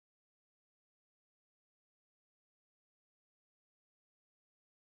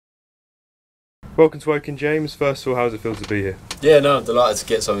Welcome to Woking, James. First of all, how does it feel to be here? Yeah, no, I'm delighted to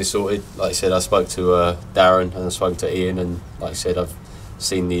get something sorted. Like I said, I spoke to Darren and I spoke to Ian, and like I said, I've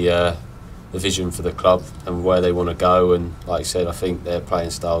seen the vision for the club and where they want to go. And like I said, I think their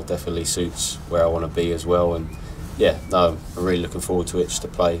playing style definitely suits where I want to be as well. And yeah, no, I'm really looking forward to it, just to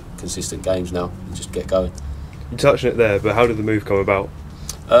play consistent games now and just get going. You touched on it there, but how did the move come about?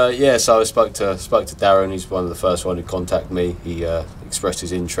 Yeah, so I spoke to Darren. He's one of the first one who contacted me. He expressed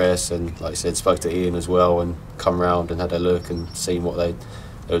his interest, and like I said, spoke to Ian as well, and come round and had a look and seen what they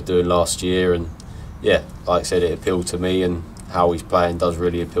were doing last year. And yeah, like I said, it appealed to me, and how he's playing does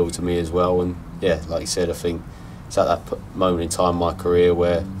really appeal to me as well. And yeah, like I said, I think it's at that moment in time in my career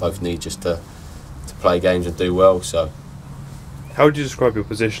where both need just to play games and do well. So, how would you describe your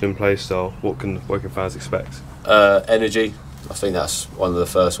position and play style? What can Woking fans expect? Energy. I think that's one of the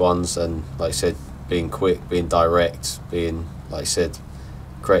first ones, and like I said, being quick, being direct, being, like I said,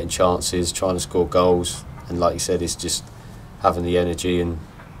 creating chances, trying to score goals, and like you said, it's just having the energy and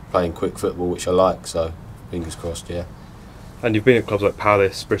playing quick football, which I like. So fingers crossed, yeah. And you've been at clubs like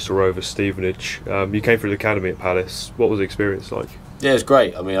Palace, Bristol Rovers, Stevenage. You came through the academy at Palace. What was the experience like? Yeah, it was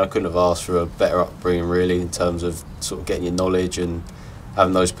great. I mean, I couldn't have asked for a better upbringing, really, in terms of sort of getting your knowledge and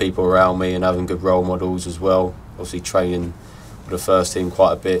having those people around me and having good role models as well. Obviously, training the first team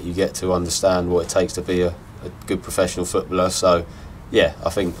quite a bit, you get to understand what it takes to be a good professional footballer. So yeah, I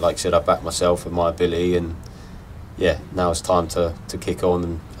think, like I said, I back myself and my ability, and yeah, now it's time to kick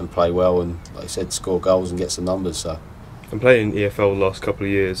on and play well, and like I said, score goals and get some numbers. So, and playing EFL the last couple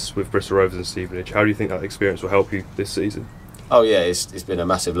of years with Bristol Rovers and Stevenage, how do you think that experience will help you this season? Oh yeah, it's been a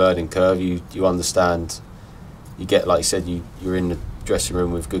massive learning curve. You understand, you get, like you said, you're in the dressing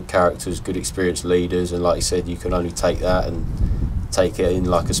room with good characters, good experienced leaders, and like you said, you can only take that and take it in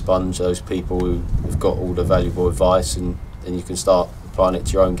like a sponge, those people who have got all the valuable advice, and then you can start applying it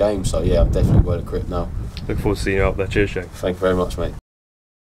to your own game. So yeah, I'm definitely well equipped now. Look forward to seeing you out there. Cheers, Jake. Thank you very much, mate.